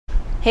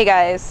Hey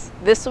guys,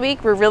 this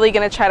week we're really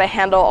going to try to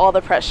handle all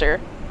the pressure.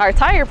 Our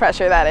tire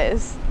pressure, that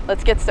is.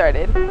 Let's get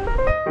started.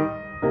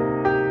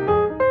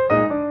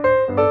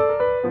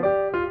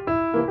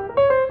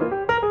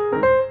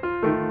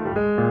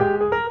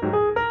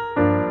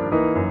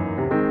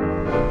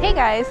 Hey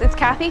guys, it's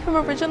Kathy from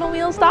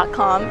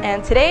OriginalWheels.com,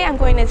 and today I'm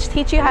going to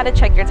teach you how to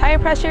check your tire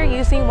pressure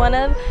using one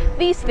of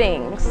these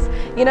things.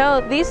 You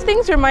know, these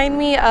things remind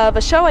me of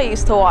a show I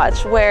used to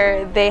watch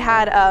where they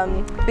had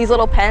these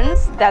little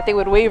pens that they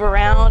would wave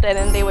around and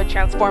then they would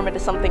transform into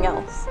something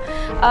else.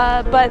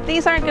 But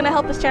these aren't going to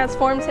help us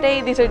transform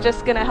today, these are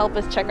just going to help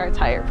us check our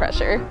tire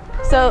pressure.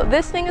 So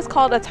this thing is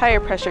called a tire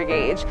pressure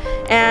gauge,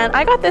 and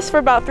I got this for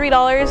about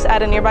 $3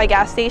 at a nearby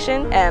gas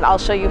station, and I'll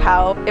show you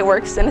how it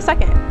works in a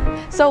second.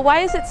 So why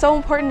is it so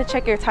important to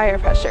check your tire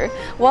pressure?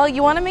 Well,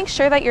 you want to make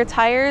sure that your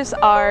tires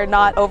are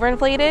not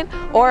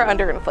overinflated or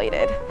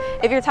underinflated.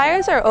 If your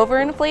tires are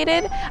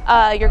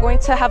overinflated, you're going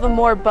to have a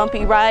more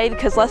bumpy ride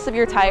because less of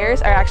your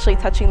tires are actually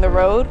touching the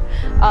road.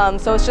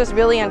 So it's just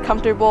really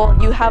uncomfortable.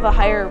 You have a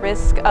higher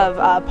risk of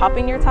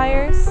popping your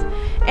tires.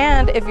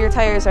 And if your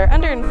tires are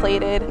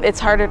underinflated, it's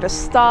harder to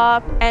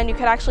stop, and you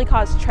could actually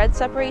cause tread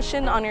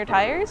separation on your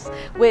tires,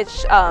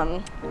 which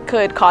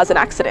could cause an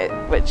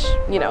accident, which,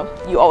 you know,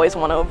 you always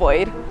want to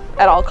avoid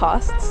at all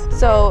costs.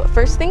 So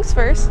first things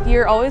first,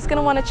 you're always going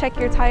to want to check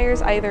your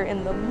tires either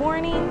in the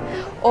morning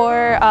or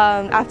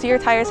after your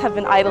tires have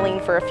been idling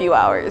for a few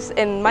hours.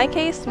 In my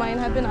case, mine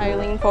have been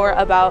idling for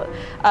about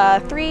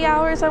 3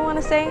 hours, I want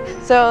to say.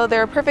 So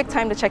they're a perfect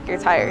time to check your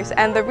tires.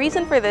 And the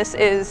reason for this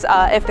is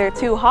if they're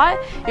too hot,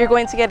 you're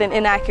going to get an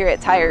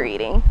inaccurate tire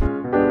reading.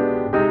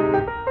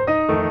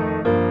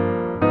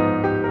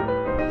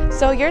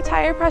 So your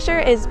tire pressure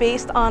is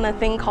based on a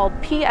thing called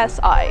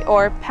PSI,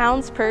 or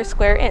pounds per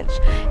square inch,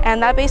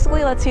 and that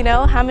basically lets you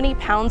know how many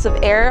pounds of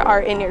air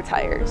are in your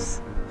tires.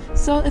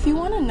 So if you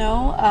want to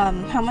know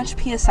how much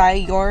PSI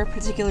your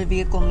particular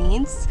vehicle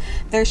needs,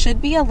 there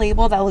should be a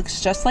label that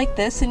looks just like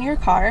this in your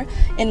car.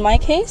 In my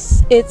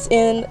case, it's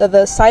in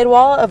the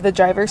sidewall of the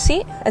driver's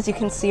seat, as you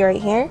can see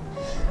right here.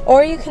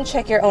 Or you can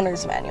check your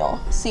owner's manual.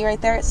 See right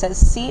there, it says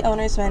see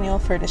owner's manual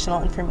for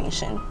additional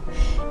information.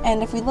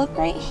 And if we look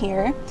right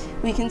here,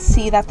 we can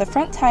see that the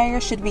front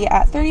tire should be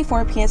at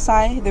 34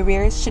 psi, the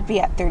rears should be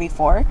at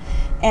 34,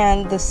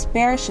 and the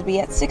spare should be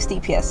at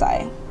 60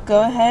 psi.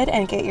 Go ahead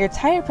and get your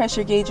tire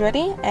pressure gauge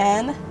ready,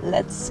 and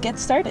let's get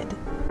started.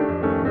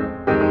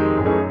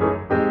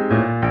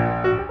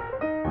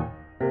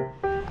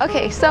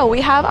 Okay, so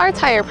we have our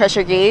tire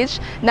pressure gauge.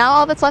 Now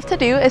all that's left to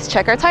do is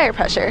check our tire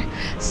pressure.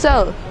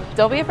 So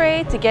don't be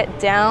afraid to get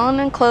down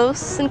and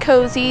close and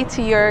cozy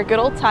to your good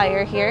old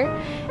tire here,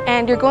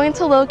 and you're going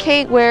to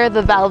locate where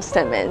the valve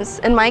stem is.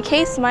 In my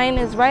case, mine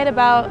is right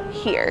about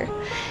here,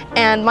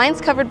 and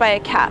mine's covered by a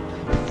cap.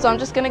 So I'm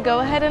just going to go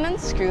ahead and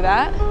unscrew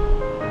that.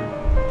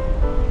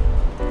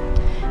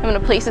 I'm going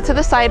to place it to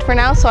the side for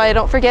now so I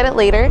don't forget it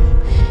later.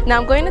 Now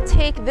I'm going to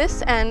take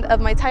this end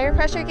of my tire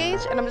pressure gauge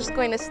and I'm just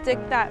going to stick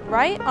that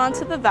right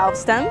onto the valve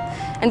stem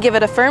and give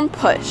it a firm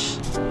push.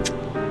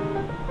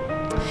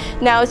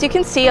 Now as you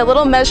can see, a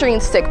little measuring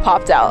stick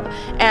popped out,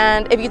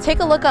 and if you take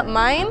a look at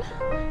mine,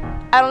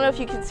 I don't know if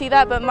you can see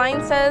that, but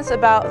mine says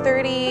about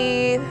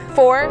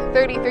 34,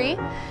 33,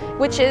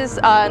 which is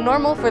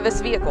normal for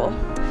this vehicle.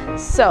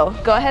 So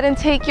go ahead and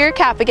take your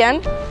cap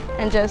again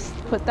and just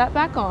put that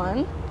back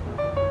on.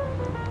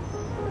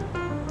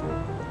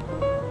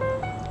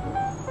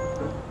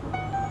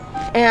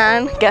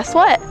 And guess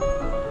what?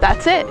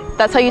 That's it.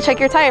 That's how you check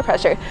your tire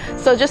pressure.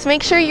 So just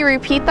make sure you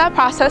repeat that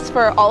process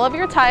for all of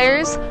your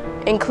tires,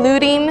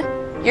 including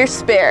your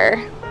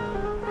spare.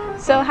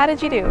 So how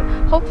did you do?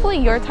 Hopefully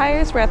your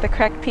tires were at the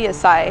correct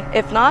PSI.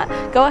 If not,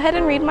 go ahead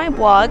and read my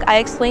blog. I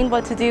explained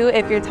what to do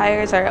if your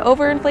tires are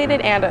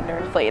overinflated and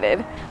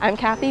underinflated. I'm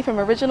Kathy from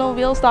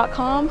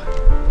OriginalWheels.com,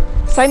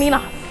 signing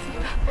off.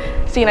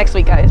 See you next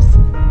week, guys.